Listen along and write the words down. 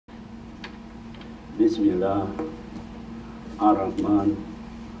Bismillah ar-Rahman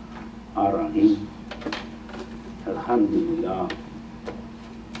ar-Rahim. Alhamdulillah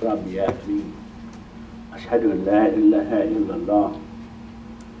Rabbi Akli. Ashhadu an la ilaha illallah.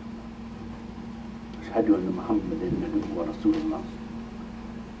 Ashhadu anna Muhammadan Nabiyyuhu wa Rasulullah.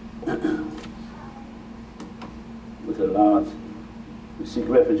 With Allah's, we seek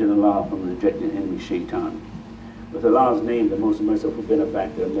refuge in Allah from the rejected enemy Shaitan. With Allah's name, the most merciful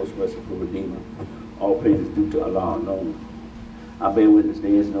benefactor, the most merciful redeemer. All praise is due to Allah alone. I bear witness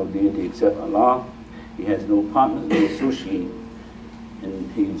there is no deity except Allah. He has no partners, no associate,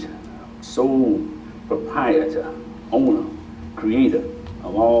 and He's sole proprietor, owner, creator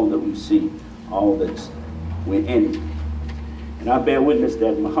of all that we see, all that we're in. And I bear witness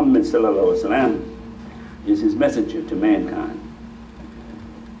that Muhammad sallallahu alaihi wasallam is his messenger to mankind,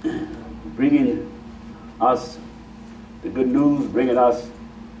 bringing us the good news, bringing us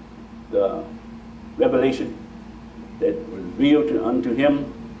the revelation that was revealed unto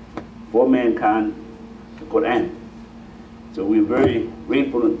him for mankind, the Quran. So we're very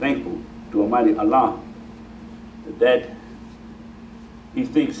grateful and thankful to Almighty Allah that He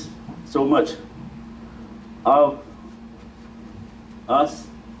thinks so much of us,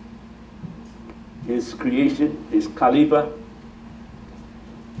 His creation, His Khalifa,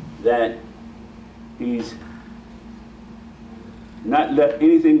 that He's not left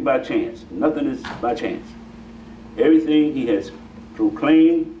anything by chance. Nothing is by chance. Everything He has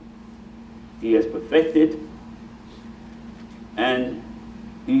proclaimed, He has perfected, and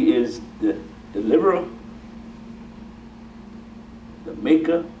He is the deliverer, the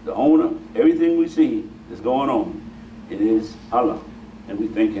maker, the owner. Everything we see is going on, it is Allah, and we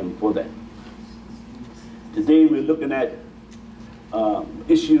thank Him for that. Today we're looking at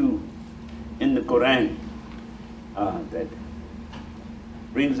issue in the Quran that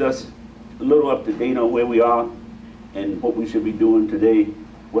brings us a little up to date on where we are and what we should be doing today,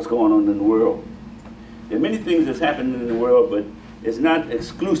 what's going on in the world. There are many things that's happening in the world, but it's not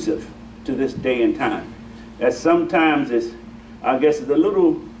exclusive to this day and time. That sometimes it's, I guess, it's a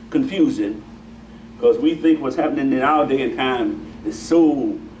little confusing because we think what's happening in our day and time is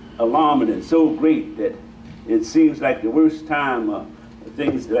so alarming and so great that it seems like the worst time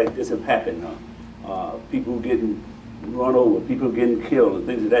things like this have happened. People getting run over, people getting killed, and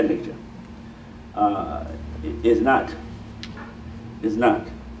things of that nature. It's not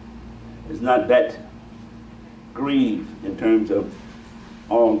that grave in terms of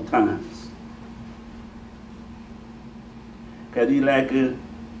all times. Kadilaka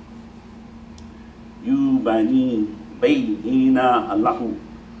yubani bayina Allahu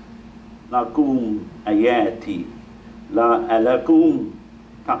lakum ayati la alakum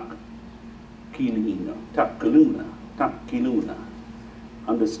takiluna,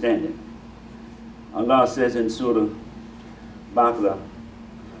 understanding. Allah says in Surah Baqarah,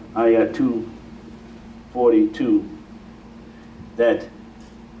 Ayah 242, that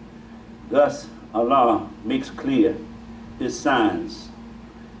thus Allah makes clear His signs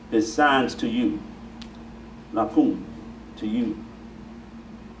to you, lakum, to you.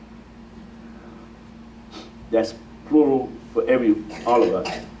 That's plural for all of us.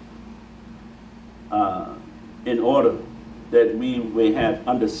 In order that we may have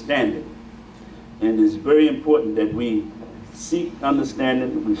understanding. And it's very important that we seek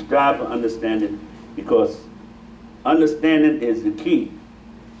understanding, we strive for understanding, because understanding is the key.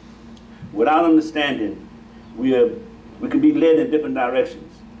 Without understanding, we can be led in different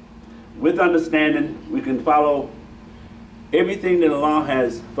directions. With understanding, we can follow everything that Allah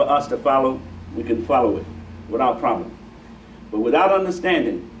has for us to follow, we can follow it without problem. But without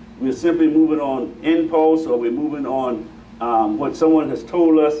understanding, we're simply moving on impulse, or we're moving on what someone has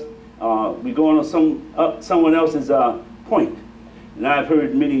told us. We're going on someone else's point. And I've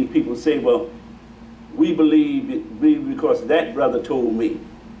heard many people say, well, we believe because that brother told me.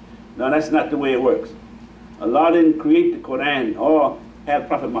 No, that's not the way it works. Allah didn't create the Quran or have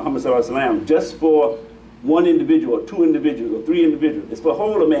Prophet Muhammad ﷺ just for one individual, or two individuals, or three individuals. It's for the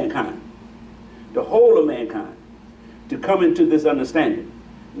whole of mankind. The whole of mankind to come into this understanding.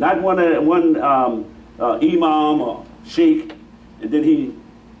 Not one imam or sheikh, and then he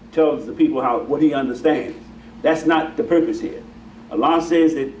tells the people what he understands. That's not the purpose here. Allah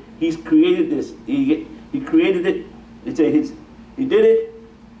says that He's created this. He created it. He did it.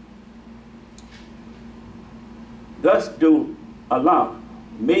 Thus do Allah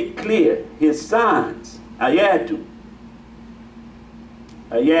make clear His signs, ayatihi,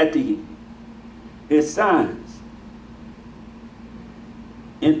 His signs,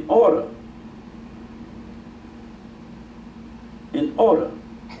 in order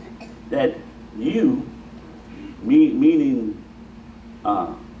that You, meaning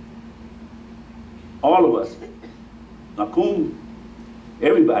all of us, Lakum,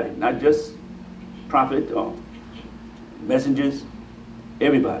 everybody, not just prophet or messengers,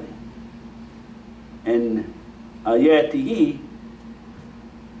 everybody. And Ayatihi,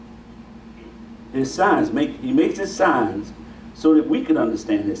 his signs, he makes his signs so that we can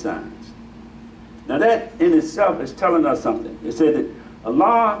understand his signs. Now that in itself is telling us something. It said that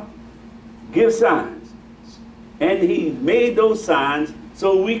Allah gives signs, and he made those signs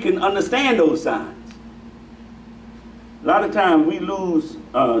so we can understand those signs. A lot of times we lose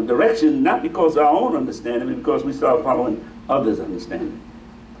direction, not because of our own understanding, but because we start following others' understanding.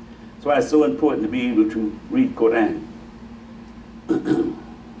 That's why it's so important to be able to read Quran.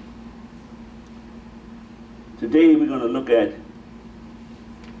 Today we're going to look at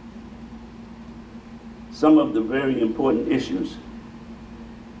some of the very important issues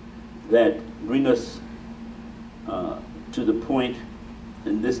that bring us to the point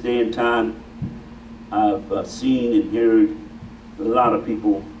in this day and time. I've seen and heard a lot of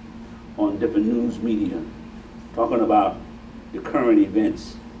people on different news media talking about the current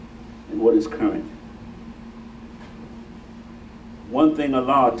events and what is current. One thing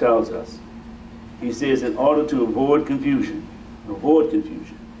Allah tells us, he says, in order to avoid confusion,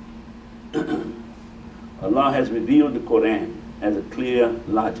 Allah has revealed the Quran as a clear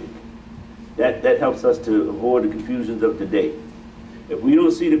logic. That helps us to avoid the confusions of today. If we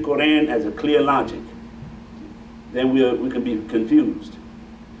don't see the Quran as a clear logic, then we can be confused.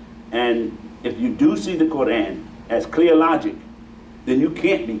 And if you do see the Quran as clear logic, then you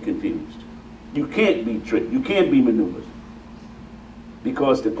can't be confused. You can't be tricked. You can't be maneuvered.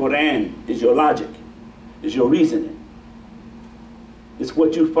 Because the Quran is your logic, is your reasoning. It's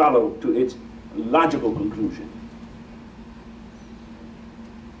what you follow to its logical conclusion.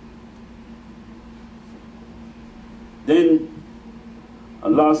 Then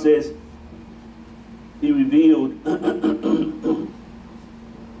Allah says, he revealed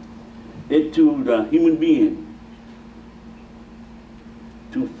it to the human being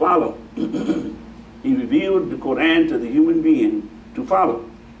to follow. He revealed the Quran to the human being to follow.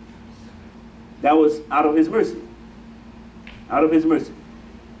 That was out of his mercy. Out of his mercy.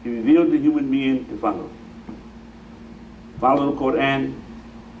 He revealed the human being to follow. Follow the Quran.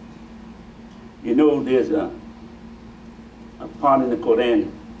 You know, there's a part in the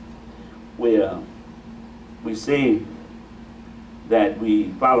Quran where we say that we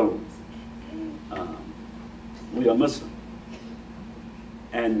follow, we are Muslim.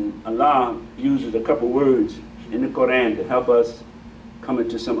 And Allah uses a couple words in the Quran to help us come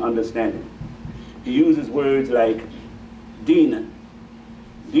into some understanding. He uses words like Dina.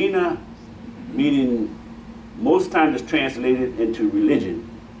 Dina meaning most times is translated into religion.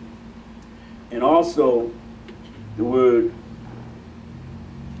 And also the word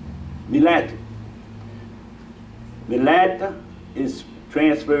Milad. Milad is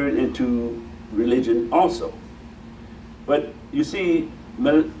transferred into religion also. But you see,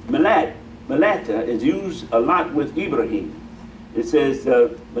 Malata is used a lot with Ibrahim. It says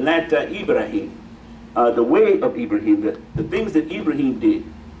Malata Ibrahim, the way of Ibrahim, the things that Ibrahim did.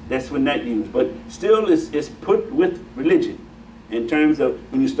 That's when that used. But still it's put with religion in terms of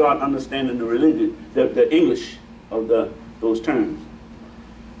when you start understanding the religion, the English of those terms.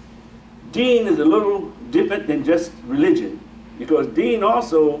 Deen is a little different than just religion, because deen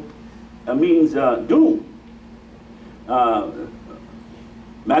also means doom.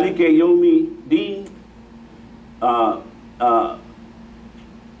 Malike Yomi Deen,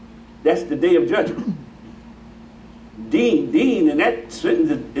 that's the day of judgment. Deen, and that is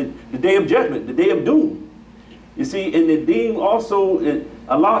the day of judgment, the day of doom. You see, in the deen also,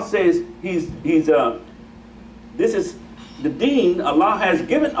 Allah says this is the deen Allah has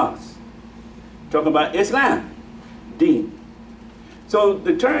given us. Talking about Islam, deen. So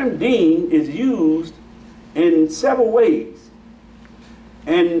the term deen is used in several ways.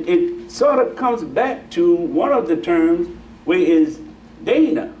 And it sort of comes back to one of the terms where is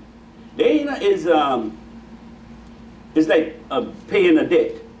Dana. Dana is it's like paying a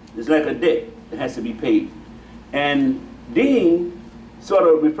debt. It's like a debt that has to be paid. And deen sort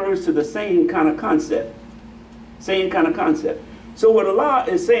of refers to the same kind of concept. Same kind of concept. So what Allah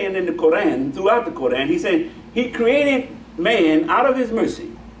is saying in the Quran, throughout the Quran, He's saying He created man out of His mercy.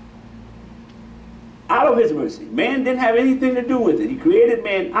 Out of His mercy. Man didn't have anything to do with it. He created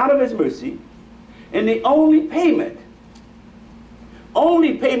man out of His mercy. And the only payment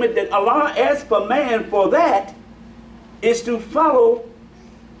that Allah asks for man for that is to follow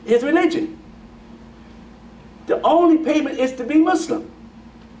his religion. The only payment is to be Muslim.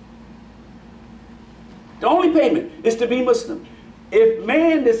 The only payment is to be Muslim. If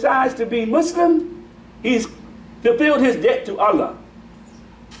man decides to be Muslim, he's fulfilled his debt to Allah.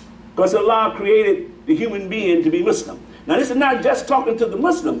 Because Allah created the human being to be Muslim. Now this is not just talking to the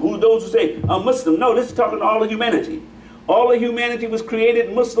Muslim, those who say, I'm Muslim. No, this is talking to all of humanity. All of humanity was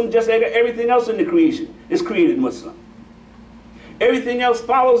created Muslim, just like everything else in the creation is created Muslim. Everything else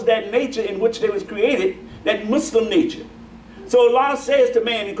follows that nature in which they was created, that Muslim nature. So Allah says to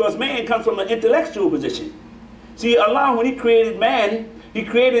man, because man comes from an intellectual position. See, Allah, when He created man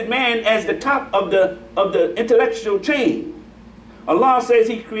as the top of the intellectual chain. Allah says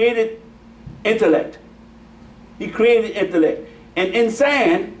He created intellect. He created intellect. And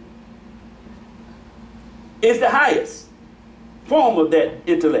insan is the highest form of that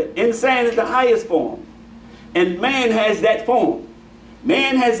intellect. Insan is the highest form. And man has that form.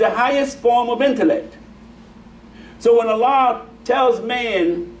 Man has the highest form of intellect. So when Allah tells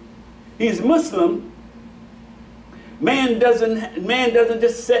man he's Muslim, man doesn't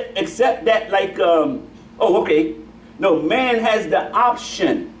just accept that like, oh, okay. No, man has the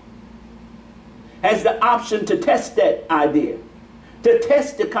option. Has the option to test that idea, to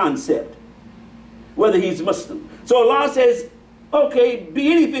test the concept, whether he's Muslim. So Allah says, okay,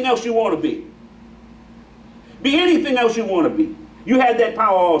 be anything else you want to be. Be anything else you want to be. You have that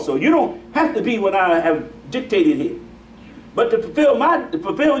power also. You don't have to be what I have dictated here. But to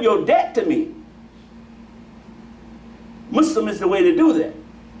fulfill your debt to me, Muslim is the way to do that.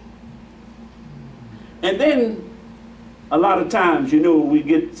 And then a lot of times, we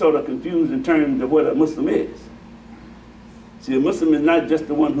get sort of confused in terms of what a Muslim is. See, a Muslim is not just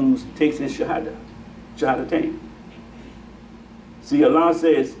the one who takes his shahadatain. See, Allah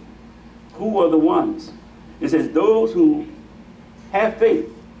says, who are the ones? It says, those who have faith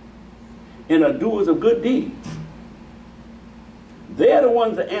and are doers of good deeds. They're the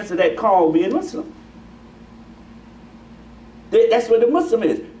ones that answer that call being Muslim. That's what the Muslim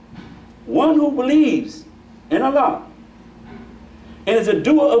is. One who believes in Allah and is a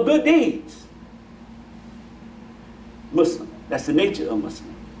doer of good deeds. Muslim. That's the nature of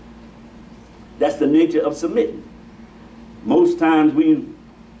Muslim. That's the nature of submitting. Most times we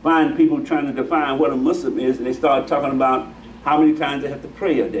find people trying to define what a Muslim is, and they start talking about how many times they have to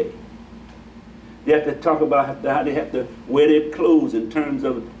pray a day. They have to talk about how they have to wear their clothes in terms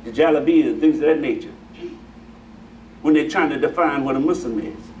of the jalabiyah and things of that nature, when they're trying to define what a Muslim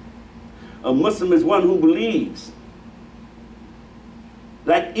is. A Muslim is one who believes.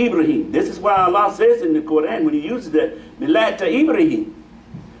 Like Ibrahim. This is why Allah says in the Quran, when He uses the Millata Ibrahim,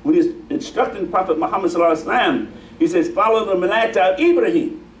 when He's instructing Prophet Muhammad sallallahu alaihi wasallam, He says, follow the Millata of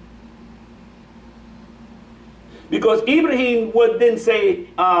Ibrahim. Because Ibrahim would then say,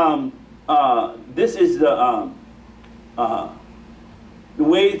 this is the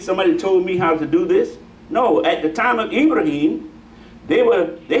way somebody told me how to do this. No, at the time of Ibrahim, they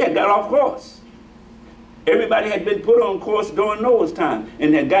had got off course. Everybody had been put on course during Noah's time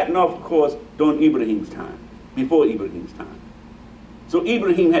and had gotten off course during Ibrahim's time, before Ibrahim's time. So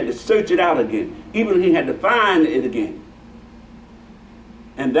Ibrahim had to search it out again. Ibrahim had to find it again.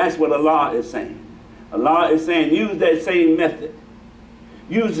 And that's what Allah is saying. Allah is saying, use that same method.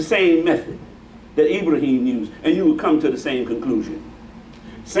 Use the same method that Ibrahim used, and you will come to the same conclusion.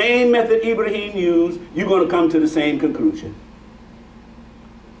 Same method Ibrahim used, you're going to come to the same conclusion.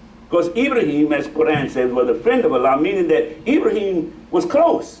 Because Ibrahim, as Quran says, was a friend of Allah, meaning that Ibrahim was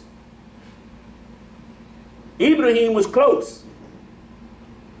close. Ibrahim was close.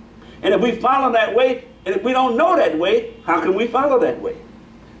 And if we follow that way, and if we don't know that way, how can we follow that way?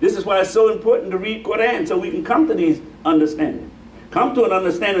 This is why it's so important to read Quran, so we can come to these understandings. Come to an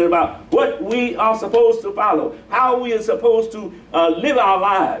understanding about what we are supposed to follow, how we are supposed to live our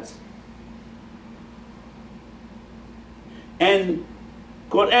lives. And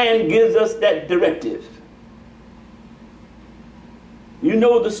Quran gives us that directive. You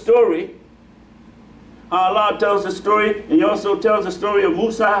know the story. Allah tells the story, and He also tells the story of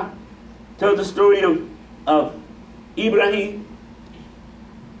Musa, tells the story of Ibrahim,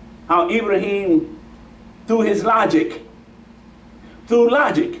 how Ibrahim, through his logic, through the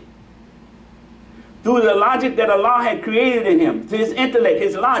logic that Allah had created in him, through his intellect,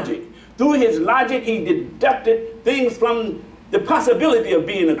 his logic, through his logic he deducted things from the possibility of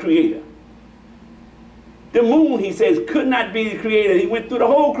being a creator. The moon, he says, could not be the creator. He went through the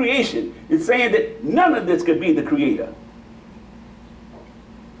whole creation and saying that none of this could be the creator.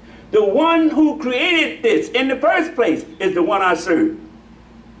 The one who created this in the first place is the one I serve.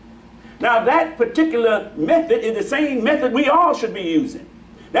 Now that particular method is the same method we all should be using.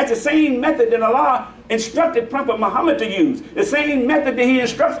 That's the same method that Allah instructed Prophet Muhammad to use. The same method that He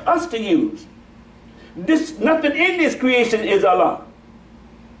instructs us to use. Nothing in this creation is Allah.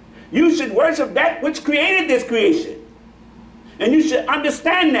 You should worship that which created this creation. And you should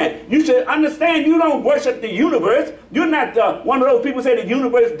understand that. You should understand you don't worship the universe. You're not one of those people who say the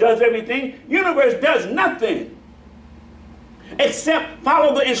universe does everything. Universe does nothing except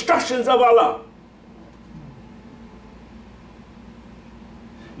follow the instructions of Allah.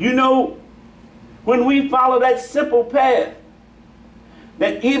 You know, when we follow that simple path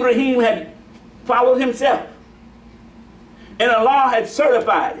that Ibrahim had followed himself, and Allah had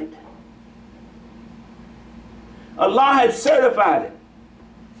certified it. Allah had certified it.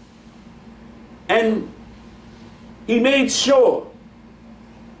 And He made sure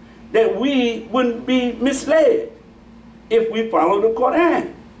that we wouldn't be misled if we follow the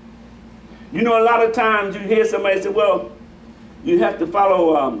Quran. You know, a lot of times you hear somebody say, well, you have to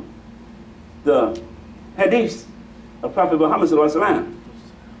follow the hadiths of Prophet Muhammad sallallahu alaihi wasallam.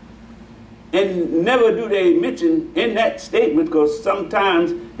 And never do they mention in that statement, because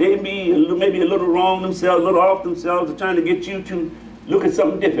sometimes they be maybe a little wrong themselves, a little off themselves, or trying to get you to look at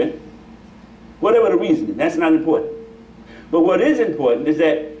something different. Whatever the reason, that's not important. But what is important is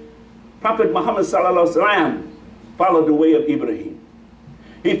that Prophet Muhammad sallallahu alaihi wasallam followed the way of Ibrahim.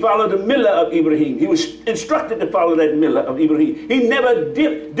 He followed the millah of Ibrahim. He was instructed to follow that millah of Ibrahim. He never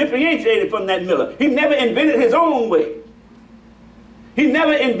differentiated from that millah. He never invented his own way. He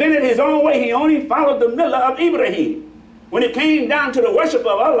never invented his own way. He only followed the millah of Ibrahim when it came down to the worship of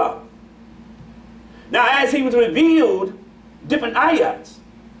Allah. Now, as he was revealed different ayats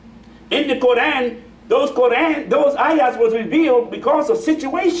in the Quran, those ayats was revealed because of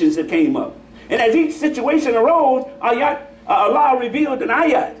situations that came up. And as each situation arose, Allah revealed an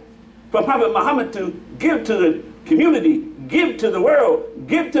ayat for Prophet Muhammad to give to the community, give to the world,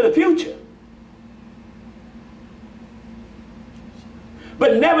 give to the future.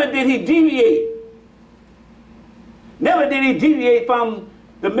 But never did he deviate. Never did he deviate from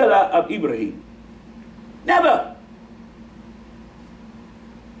the millah of Ibrahim. Never.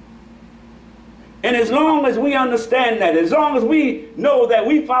 And as long as we understand that, as long as we know that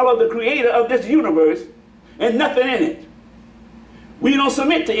we follow the creator of this universe and nothing in it, we don't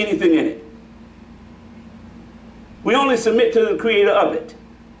submit to anything in it. We only submit to the creator of it.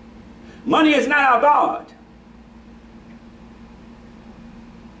 Money is not our God.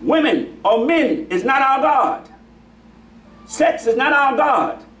 Women or men is not our God. Sex is not our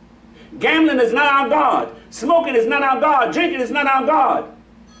God. Gambling is not our God. Smoking is not our God. Drinking is not our God.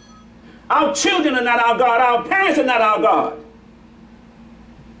 Our children are not our God. Our parents are not our God.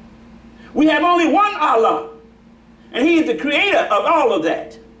 We have only one Allah, and He is the creator of all of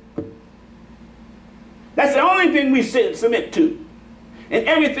that. That's the only thing we submit to. And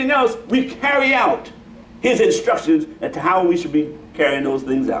everything else, we carry out His instructions as to how we should be carrying those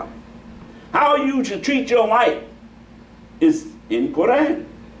things out. How you should treat your wife is in Quran.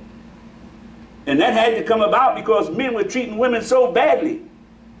 And that had to come about because men were treating women so badly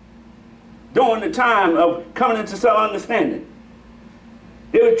during the time of coming into some understanding.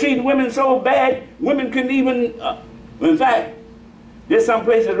 They were treating women so bad, women couldn't even, in fact, there's some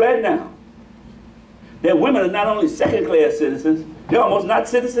places right now that women are not only second-class citizens, they're almost not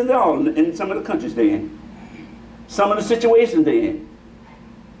citizens at all in some of the countries they're in. Some of the situations they're in.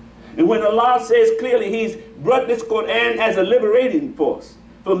 And when Allah says clearly He's brought this Quran as a liberating force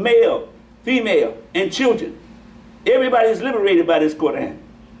for male, female, and children. Everybody is liberated by this Quran.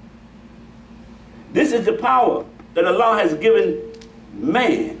 This is the power that Allah has given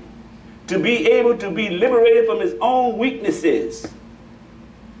man to be able to be liberated from his own weaknesses.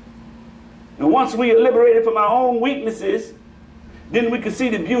 And once we are liberated from our own weaknesses, then we can see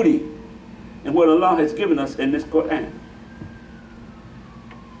the beauty in what Allah has given us in this Quran.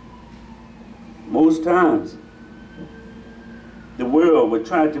 Most times, the world would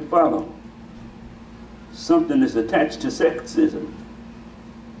try to follow something that's attached to sexism,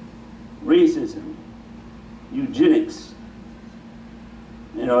 racism, eugenics,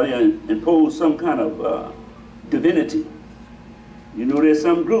 you know, and impose some kind of divinity. You know, there's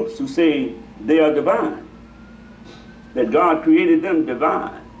some groups who say they are divine, that God created them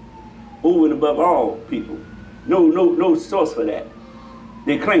divine, over and above all people. No source for that.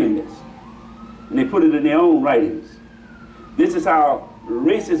 They claim this, and they put it in their own writings. This is how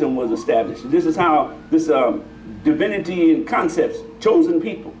racism was established. This is how this divinity and concepts, chosen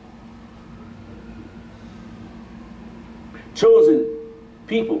people. Chosen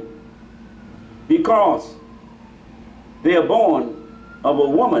people because they are born of a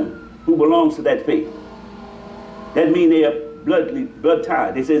woman who belongs to that faith. That means they are blood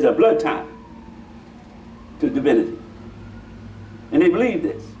tied. They say it's a blood tie to divinity. And they believe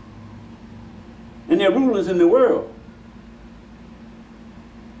this. and they're rulers in the world,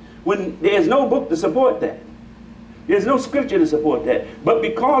 when there's no book to support that. There's no scripture to support that. But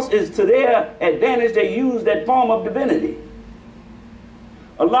because it's to their advantage, they use that form of divinity.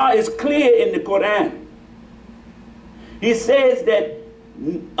 Allah is clear in the Quran. He says that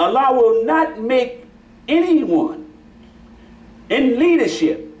Allah will not make anyone in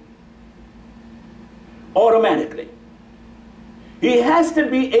leadership automatically. He has to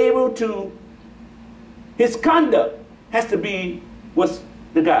be able to, his conduct has to be what's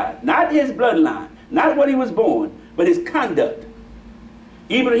the God. Not his bloodline, not what he was born, but his conduct.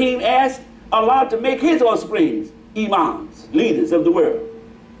 Ibrahim asked Allah to make his offspring imams, leaders of the world.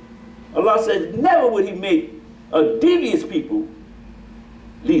 Allah says never would he make a devious people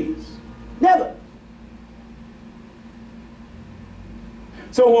leaders. Never.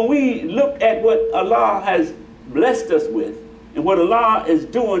 So when we look at what Allah has blessed us with and what Allah is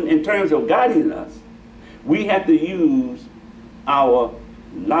doing in terms of guiding us, we have to use our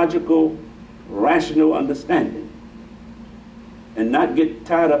logical, rational understanding and not get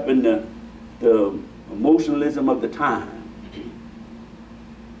tied up in the emotionalism of the time.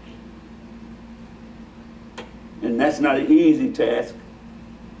 And that's not an easy task,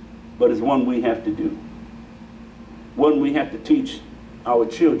 but it's one we have to do. One we have to teach our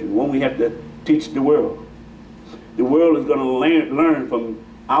children, one we have to teach the world. The world is going to learn from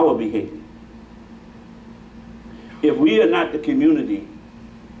our behavior. If we are not the community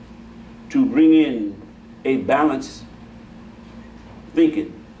to bring in a balanced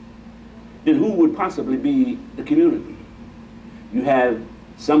thinking, then who would possibly be the community? You have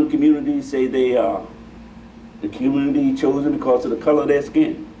some communities say they are the community chosen because of the color of their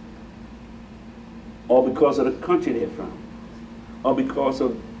skin, or because of the country they're from, or because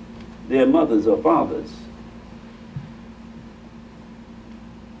of their mothers or fathers.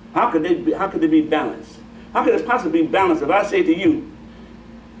 How could they be balanced? How could it possibly be balanced if I say to you,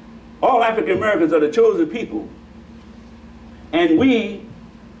 all African Americans are the chosen people, and we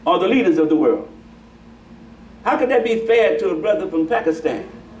are the leaders of the world? How could that be fair to a brother from Pakistan?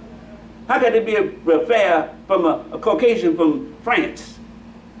 How could it be fair from a Caucasian from France?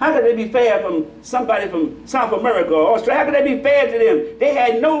 How could it be fair from somebody from South America or Australia? How could that be fair to them? They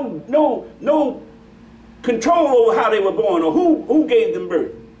had no control over how they were born or who gave them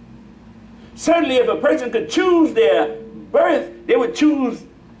birth. Certainly if a person could choose their birth, they would choose,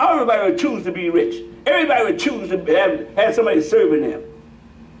 everybody would choose to be rich. Everybody would choose to have somebody serving them.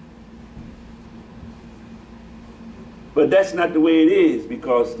 But that's not the way it is,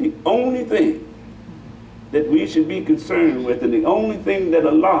 because the only thing that we should be concerned with and the only thing that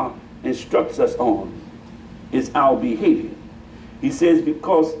Allah instructs us on is our behavior. He says,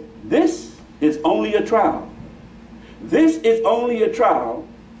 because this is only a trial. This is only a trial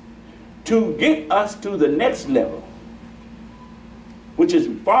to get us to the next level, which is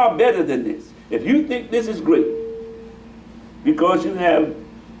far better than this. If you think this is great because you have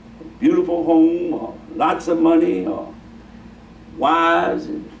a beautiful home or lots of money or wives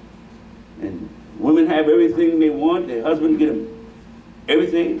and women have everything they want, their husband get them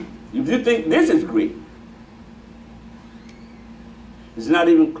everything. If you think this is great, it's not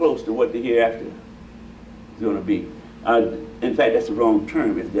even close to what the hereafter is going to be. In fact, that's the wrong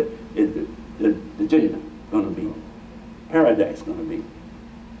term. It's the Jannah going to be, paradise going to be,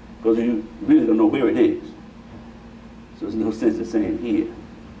 because you really don't know where it is. So there's no sense of saying here.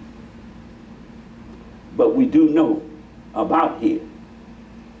 But we do know about here.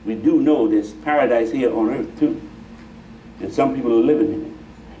 We do know there's paradise here on earth too. And some people are living in it.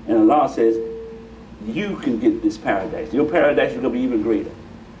 And Allah says, you can get this paradise. Your paradise is going to be even greater.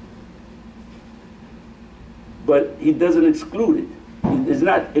 But He doesn't exclude it.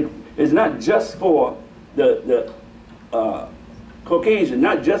 It's not just for the Caucasian,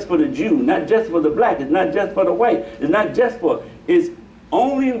 not just for the Jew, not just for the black, it's not just for the white, it's not just for, it's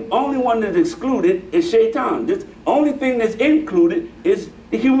only one that's excluded is Shaitan. The only thing that's included is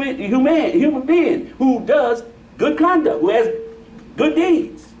the human being who does good conduct, who has good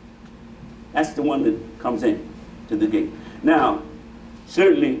deeds. That's the one that comes in to the gate. Now,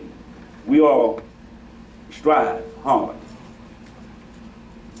 certainly we all strive hard,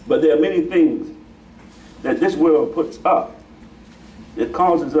 but there are many things that this world puts up that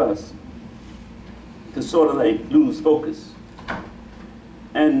causes us to sort of like lose focus.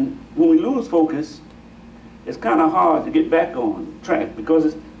 And when we lose focus, it's kind of hard to get back on track, because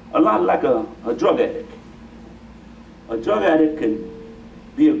it's a lot like a drug addict. A drug addict can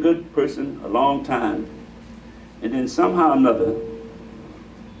be a good person a long time, and then somehow or another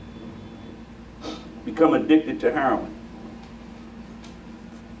become addicted to heroin.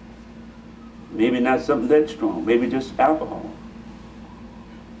 Maybe not something that strong. Maybe just alcohol.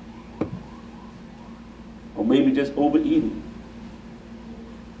 Or maybe just overeating.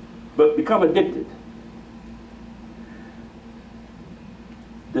 But become addicted.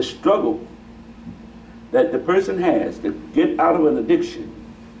 The struggle that the person has to get out of an addiction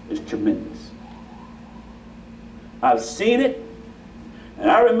is tremendous. I've seen it,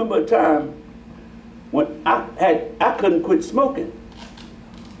 and I remember a time when I couldn't quit smoking.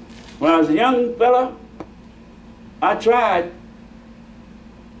 When I was a young fella, I tried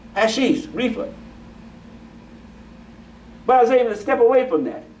hashish, reefer. But I was able to step away from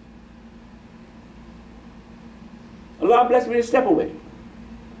that. Allah blessed me to step away.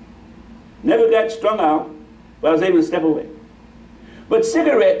 Never got strung out, but I was able to step away. But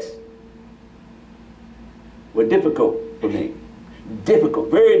cigarettes were difficult for me. Difficult,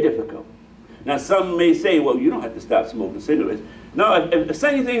 very difficult. Now some may say, well, you don't have to stop smoking cigarettes. No, if the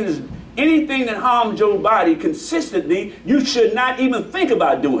same thing is anything that harms your body consistently, you should not even think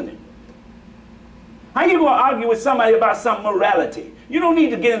about doing it. How you going to argue with somebody about some morality? You don't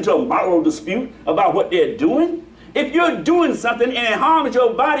need to get into a moral dispute about what they're doing. If you're doing something and it harms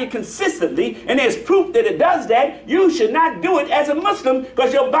your body consistently, and there's proof that it does that, you should not do it as a Muslim,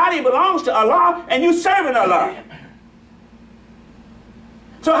 because your body belongs to Allah and you're serving Allah.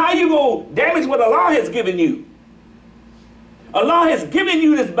 So how you going to damage what Allah has given you? Allah has given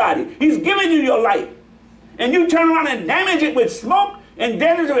you this body. He's given you your life. And you turn around and damage it with smoke and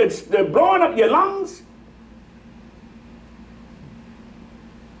damage it with blowing up your lungs?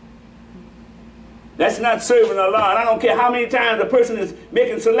 That's not serving Allah. And I don't care how many times a person is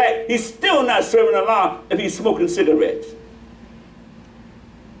making salat, he's still not serving Allah if he's smoking cigarettes.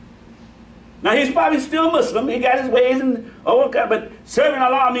 Now he's probably still Muslim, he got his ways and all kind, but serving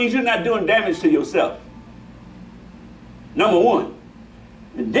Allah means you're not doing damage to yourself. Number one.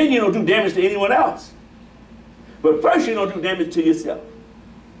 And then you don't do damage to anyone else. But first you don't do damage to yourself.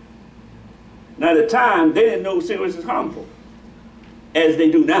 Now at the time, they didn't know cigarettes was harmful, as they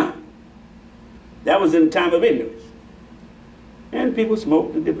do now. That was in the time of ignorance. And people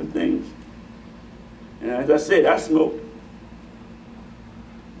smoked the different things. And as I said, I smoked.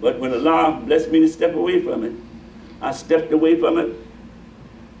 But when Allah blessed me to step away from it, I stepped away from it,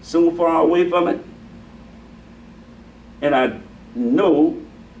 so far away from it. And I know,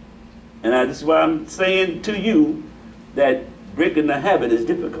 and this is why I'm saying to you, that breaking the habit is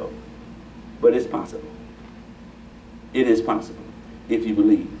difficult. But it's possible. It is possible if you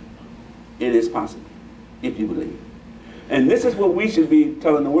believe. It is possible if you believe. And this is what we should be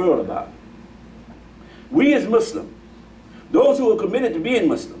telling the world about. We as Muslims, those who are committed to being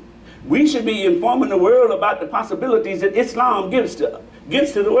Muslim, we should be informing the world about the possibilities that Islam gives to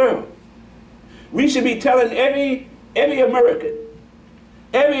the world. We should be telling every American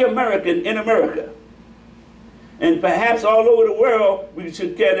in America, and perhaps all over the world, we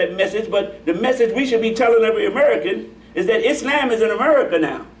should carry that message, but the message we should be telling every American is that Islam is in America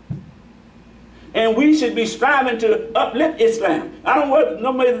now. And we should be striving to uplift Islam. I don't want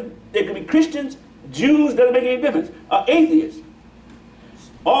nobody, they could be Christians, Jews, doesn't make any difference, or atheists.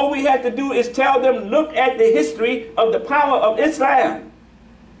 All we have to do is tell them, look at the history of the power of Islam.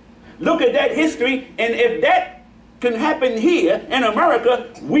 Look at that history, and if that can happen here in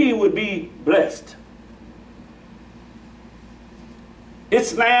America, we would be blessed.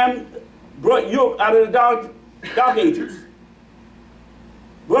 Islam brought Europe out of the dark ages.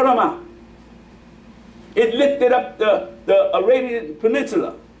 Brought them out. It lifted up the Arabian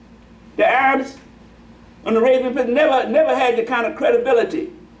Peninsula. The Arabs on the Arabian Peninsula never had the kind of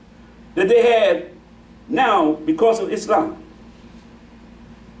credibility that they have now because of Islam.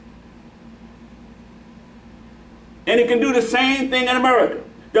 And it can do the same thing in America.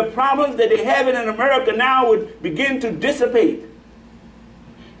 The problems that they have in America now would begin to dissipate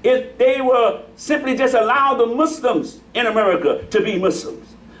if they were simply just allow the Muslims in America to be Muslims.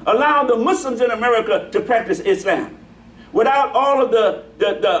 Allow the Muslims in America to practice Islam. Without all of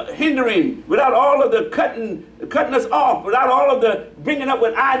the hindering, without all of the cutting us off, without all of the bringing up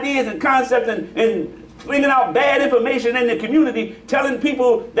with ideas and concepts and bringing out bad information in the community, telling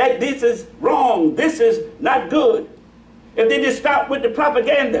people that this is wrong, this is not good. If they just stop with the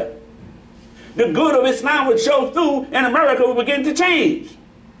propaganda, the good of Islam would show through and America would begin to change.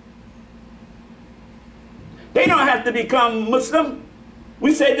 They don't have to become Muslim.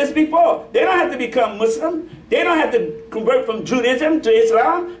 We said this before. They don't have to become Muslim. They don't have to convert from Judaism to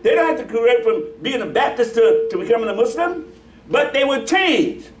Islam. They don't have to convert from being a Baptist to becoming a Muslim. But they would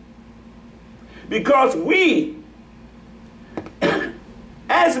change. Because we,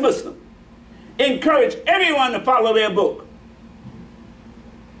 as Muslims, encourage everyone to follow their book.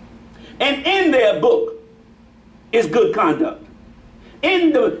 And in their book is good conduct.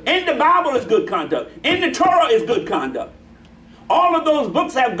 In the Bible is good conduct. In the Torah is good conduct. All of those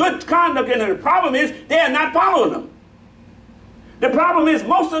books have good conduct in it. The problem is they are not following them. The problem is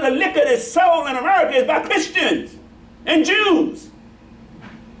most of the liquor that's sold in America is by Christians and Jews.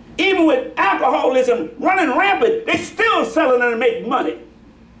 Even with alcoholism running rampant, they're still selling it to make money.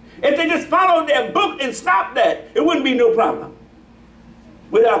 If they just followed their book and stopped that, it wouldn't be no problem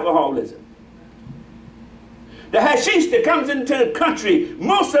with alcoholism. The hashish that comes into the country,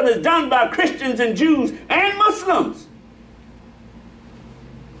 most of it is done by Christians and Jews and Muslims.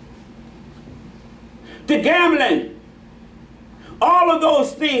 The gambling, all of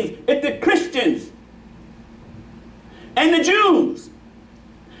those things, if the Christians and the Jews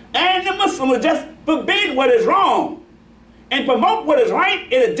and the Muslims would just forbid what is wrong and promote what is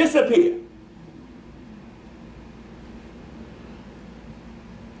right, it'll disappear.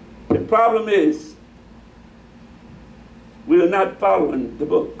 The problem is we are not following the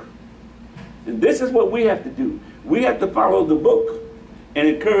book. And this is what we have to do. We have to follow the book and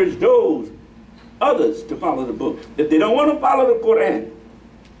encourage those others to follow the book. If they don't want to follow the Quran,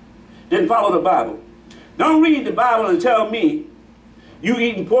 then follow the Bible. Don't read the Bible and tell me you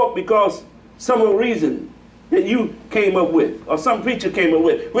eating pork because some reason that you came up with or some preacher came up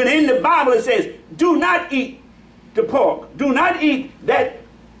with. When in the Bible it says, do not eat the pork. Do not eat that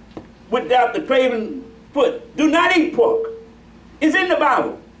without the craven foot. Do not eat pork. It's in the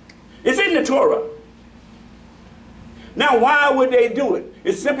Bible. It's in the Torah. Now, why would they do it?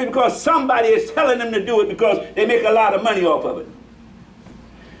 It's simply because somebody is telling them to do it because they make a lot of money off of it.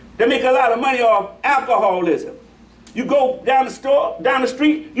 They make a lot of money off alcoholism. You go down the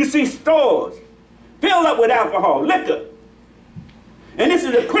street, you see stores filled up with alcohol, liquor. And this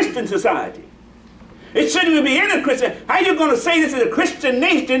is a Christian society. It shouldn't even be in a Christian. How are you going to say this is a Christian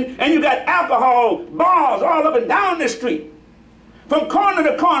nation and you got alcohol bars all up and down the street? From corner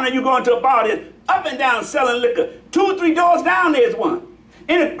to corner, you go into a bar that's up and down selling liquor. 2 or 3 doors down, there's one.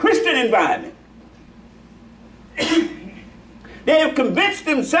 In a Christian environment. They have convinced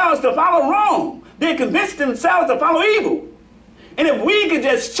themselves to follow wrong. They have convinced themselves to follow evil. And if we could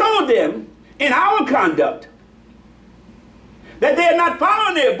just show them in our conduct that they're not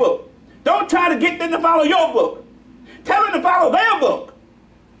following their book, don't try to get them to follow your book. Tell them to follow their book,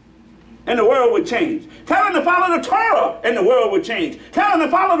 and the world would change. Tell them to follow the Torah, and the world would change. Tell them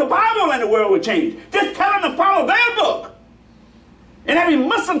to follow the Bible, and the world would change. Just tell them to follow their book. And every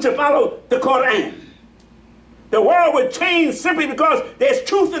Muslim to follow the Quran. The world would change simply because there's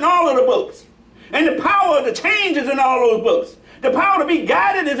truth in all of the books. And the power to change is in all those books. The power to be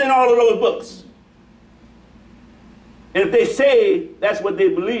guided is in all of those books. And if they say that's what they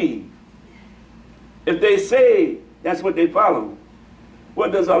believe, if they say that's what they follow,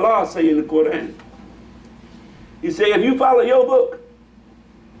 what does Allah say in the Quran? He says, if you follow your book,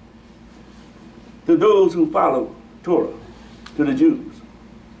 to those who follow Torah, to the Jews.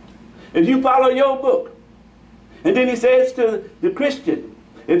 If you follow your book, and then he says to the Christian,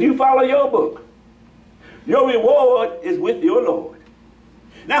 if you follow your book, your reward is with your Lord.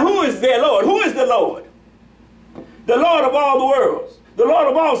 Now who is their Lord? Who is the Lord? The Lord of all the worlds, the Lord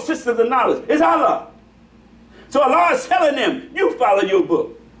of all systems of knowledge is Allah. So Allah is telling them, you follow your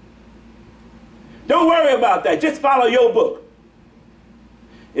book. Don't worry about that. Just follow your book.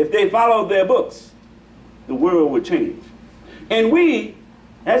 If they follow their books, the world will change. And we,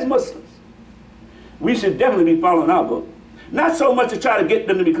 as Muslims, we should definitely be following our book. Not so much to try to get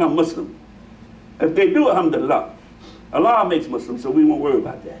them to become Muslim. If they do, alhamdulillah. Allah makes Muslims, so we won't worry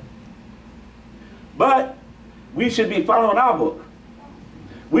about that. But we should be following our book.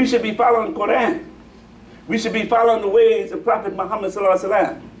 We should be following the Quran. We should be following the ways of Prophet Muhammad sallallahu alaihi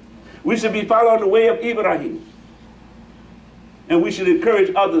wasallam. We should be following the way of Ibrahim. And we should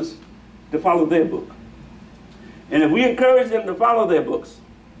encourage others to follow their book. And if we encourage them to follow their books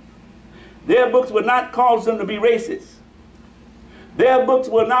will not cause them to be racist. Their books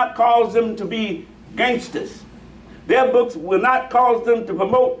will not cause them to be gangsters. Their books will not cause them to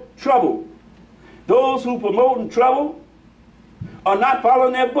promote trouble. Those who promote trouble are not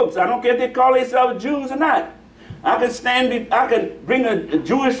following their books. I don't care if they call themselves Jews or not. I can bring a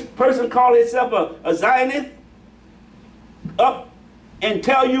Jewish person call himself a Zionist up and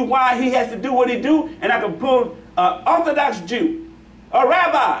tell you why he has to do what he do, and I can pull an Orthodox Jew, a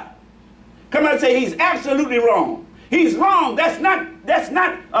rabbi, come out and say he's absolutely wrong. He's wrong. That's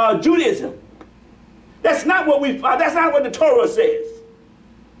not Judaism. That's not what the Torah says.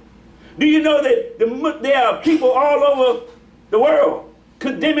 Do you know that there are people all over the world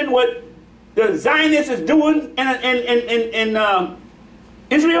condemning what the Zionists is doing in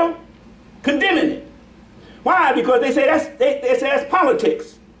Israel? condemning it. Why? Because they say that's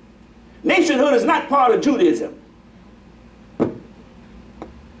politics. Nationhood is not part of Judaism.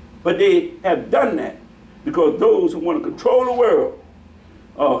 But they have done that because those who want to control the world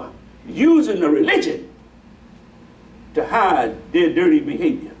are using the religion to hide their dirty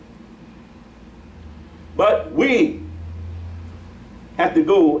behavior. But we have to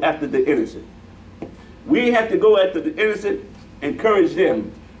go after the innocent. We have to go after the innocent, encourage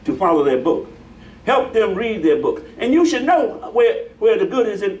them to follow their book. Help them read their books. And you should know where the good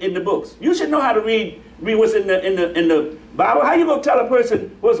is in the books. You should know how to read what's in the Bible. How you going to tell a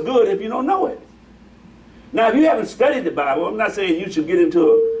person what's good if you don't know it? Now, if you haven't studied the Bible, I'm not saying you should get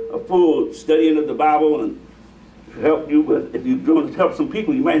into a full studying of the Bible and help you, but if you're going to help some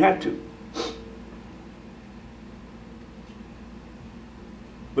people, you might have to.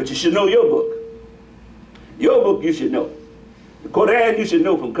 But you should know your book. Your book you should know. The Quran you should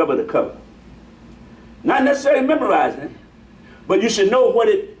know from cover to cover. Not necessarily memorizing it, but you should know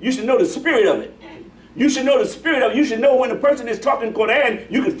you should know the spirit of it. You should know the spirit of it. You should know when a person is talking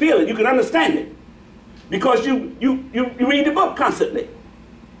Quran, you can feel it, you can understand it. Because you read the book constantly.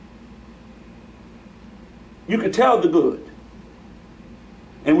 You can tell the good.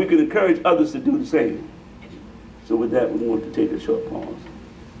 And we can encourage others to do the same. So with that, we want to take a short pause.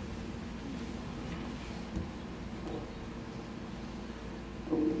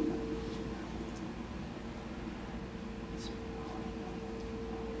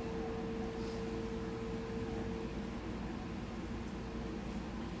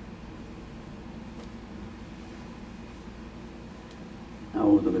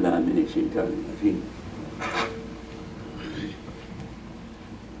 أعوذ بالله من الشيطان الرجيم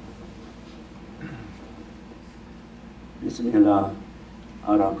بسم الله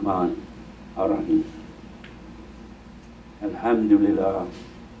الرحمن الرحيم الحمد لله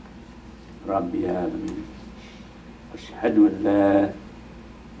رب العالمين أشهد أن لا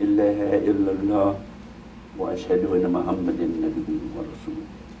إله إلا الله وأشهد أن محمدا نبيه ورسوله.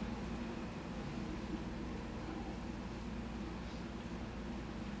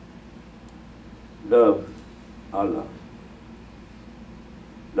 Love Allah.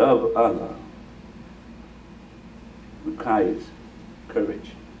 Love Allah requires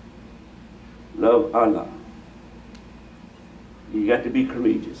courage. Love Allah. You got to be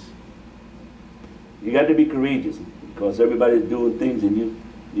courageous. You got to be courageous because everybody's doing things and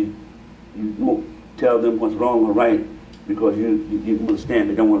you won't tell them what's wrong or right because you understand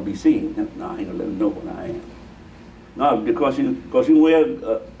they don't want to be seen. No, I ain't gonna let them know what I am. No, because you wear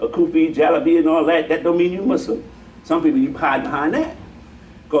a kufi, jalabi, and all that, that don't mean you Muslim. Some people, you hide behind that.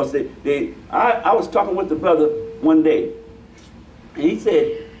 Because I was talking with the brother one day, and he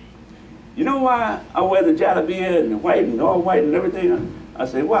said, you know why I wear the jalabi and the white and all white and everything? I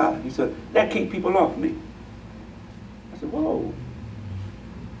said, why? He said, that keep people off me. I said, whoa.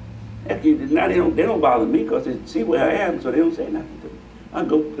 Now they don't bother me because they see where I am, so they don't say nothing to me. I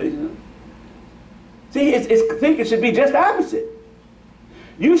go places. See, I think it should be just the opposite.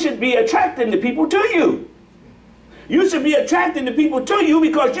 You should be attracting the people to you. You should be attracting the people to you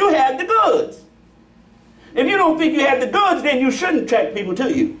because you have the goods. If you don't think you have the goods, then you shouldn't attract people to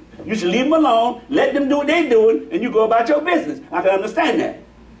you. You should leave them alone, let them do what they're doing, and you go about your business. I can understand that.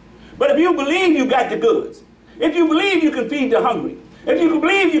 But if you believe you got the goods, if you believe you can feed the hungry, if you can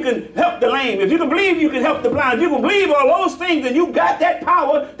believe you can help the lame, if you can believe you can help the blind, if you can believe all those things and you got that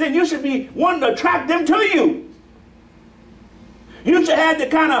power, then you should be wanting to attract them to you. You should have the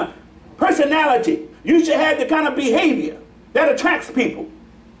kind of personality, you should have the kind of behavior that attracts people.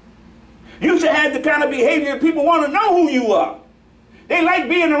 You should have the kind of behavior that people want to know who you are. They like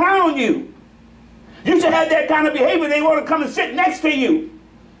being around you. You should have that kind of behavior, they want to come and sit next to you.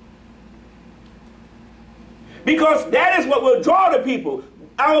 Because that is what will draw the people,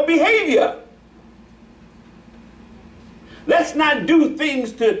 our behavior. Let's not do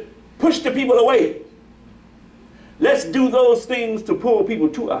things to push the people away. Let's do those things to pull people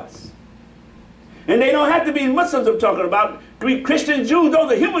to us. And they don't have to be Muslims I'm talking about. Christians, Jews,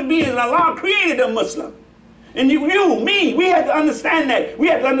 those are human beings, and Allah created them Muslim. And you, me, we have to understand that. We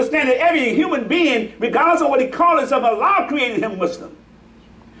have to understand that every human being, regardless of what he calls himself, Allah created him Muslim.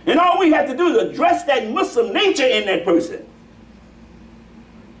 And all we have to do is address that Muslim nature in that person.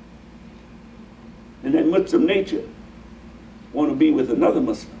 And that Muslim nature want to be with another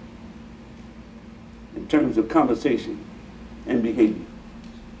Muslim in terms of conversation and behavior.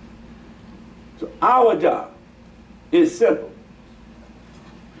 So our job is simple.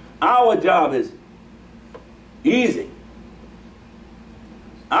 Our job is easy.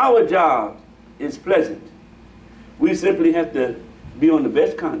 Our job is pleasant. We simply have to be on the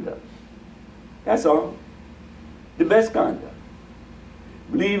best conduct. That's all. The best conduct.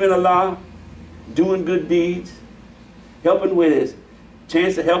 Believe in Allah, doing good deeds, helping with his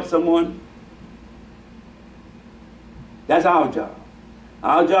chance to help someone. That's our job.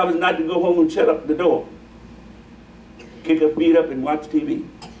 Our job is not to go home and shut up the door, kick our feet up and watch TV.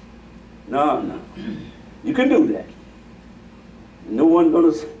 No, no. You can do that. No one's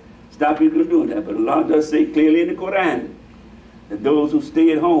going to stop you from doing that. But Allah does say clearly in the Quran that those who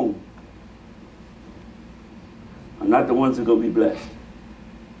stay at home are not the ones who are going to be blessed.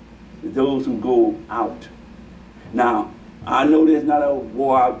 It's those who go out. Now, I know there's not a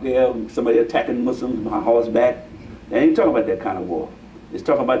war out there, somebody attacking Muslims on horseback. They ain't talking about that kind of war. It's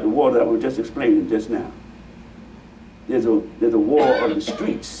talking about the war that I was just explaining just now. There's a war of the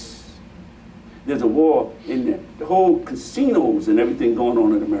streets. There's a war in the whole casinos and everything going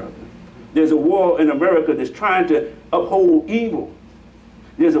on in America. There's a war in America that's trying to uphold evil.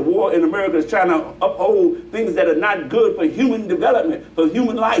 There's a war in America that's trying to uphold things that are not good for human development, for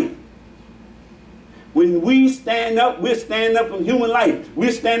human life. When we stand up, we're standing up for human life.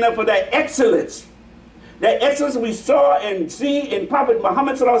 We're standing up for that excellence. That excellence we saw and see in Prophet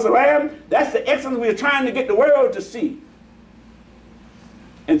Muhammad sallallahu alaihi wasallam, that's the excellence we're trying to get the world to see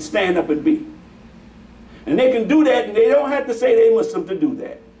and stand up and be. And they can do that, and they don't have to say they're Muslim to do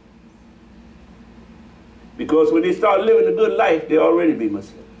that. Because when they start living a good life, they'll already be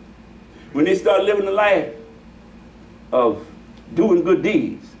Muslim. When they start living a life of doing good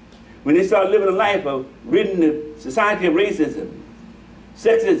deeds, when they start living a life of ridding the society of racism,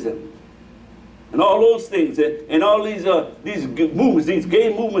 sexism, and all those things, and all these movements, these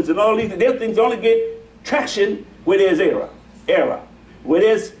gay movements, and all these things only get traction where there's error. Where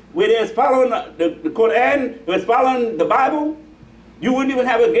there's following the Quran, where it's following the Bible, you wouldn't even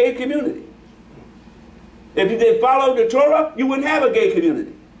have a gay community. If they followed the Torah, you wouldn't have a gay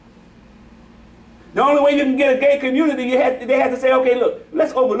community. The only way you can get a gay community, they had to say, okay, look,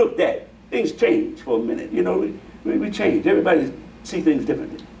 let's overlook that. Things change for a minute. You know, we change. Everybody sees things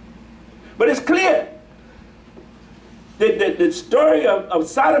differently. But it's clear that the story of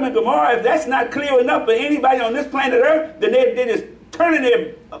Sodom and Gomorrah, if that's not clear enough for anybody on this planet Earth, then they're just turning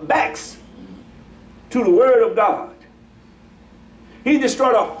their backs to the Word of God. He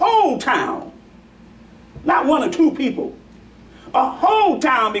destroyed a whole town, not one or two people. A whole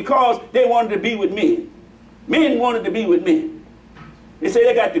town because they wanted to be with men. Men wanted to be with men. They say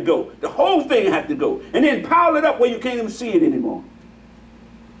they got to go. The whole thing had to go. And then pile it up where you can't even see it anymore.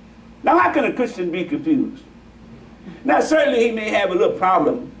 Now how can a Christian be confused? Now certainly he may have a little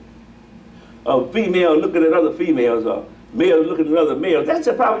problem of female looking at other females or males looking at other males. That's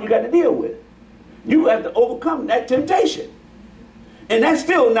a problem you got to deal with. You have to overcome that temptation. And that's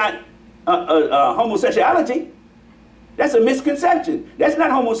still not homosexuality. That's a misconception. That's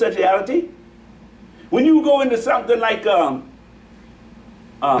not homosexuality. When you go into something like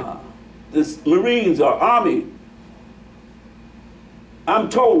this Marines or Army, I'm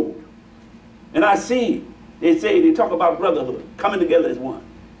told, and I see, they talk about brotherhood, coming together as one.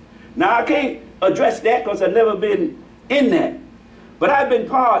 Now I can't address that because I've never been in that. But I've been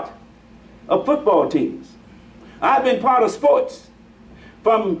part of football teams. I've been part of sports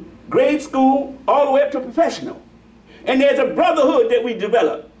from grade school all the way up to professional. And there's a brotherhood that we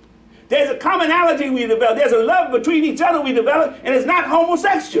develop. There's a commonality we develop. There's a love between each other we develop, and it's not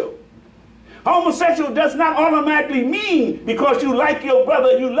homosexual. Homosexual does not automatically mean because you like your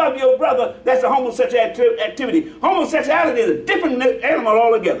brother, you love your brother, that's a homosexual activity. Homosexuality is a different animal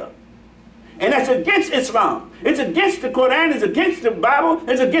altogether. And that's against Islam. It's against the Quran, it's against the Bible,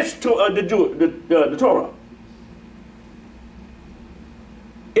 it's against the Torah.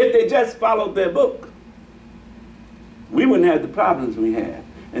 If they just followed their book, we wouldn't have the problems we have.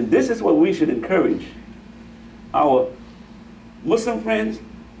 And this is what we should encourage our Muslim friends,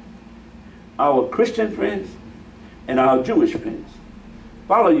 our Christian friends, and our Jewish friends.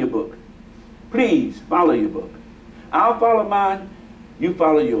 Follow your book. Please follow your book. I'll follow mine, you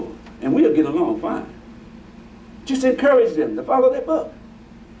follow yours. And we'll get along fine. Just encourage them to follow their book.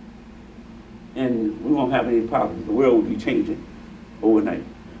 And we won't have any problems. The world will be changing overnight.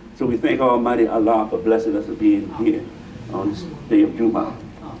 So we thank Almighty Allah for blessing us with being here on this day of Jumu'ah.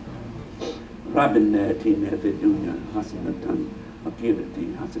 ربنا آتنا في الدنيا حسنة وفي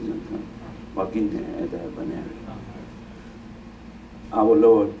الآخرة حسنة وقنا عذاب النار. Our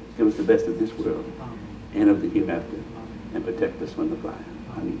Lord, give us the best of this world and of the hereafter, and protect us from the fire.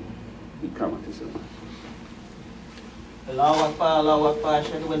 Amen. We come to survive. الله أكبر الله أكبر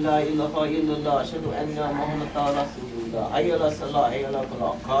أشهد أن لا إله إلا الله أشهد أن محمدا رسول الله حي على الصلاة حي على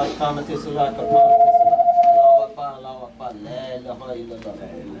الفلاح قد قامت الصلاة قد قامت الصلاة الله أكبر لا إله إلا الله.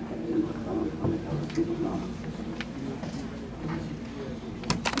 Allah.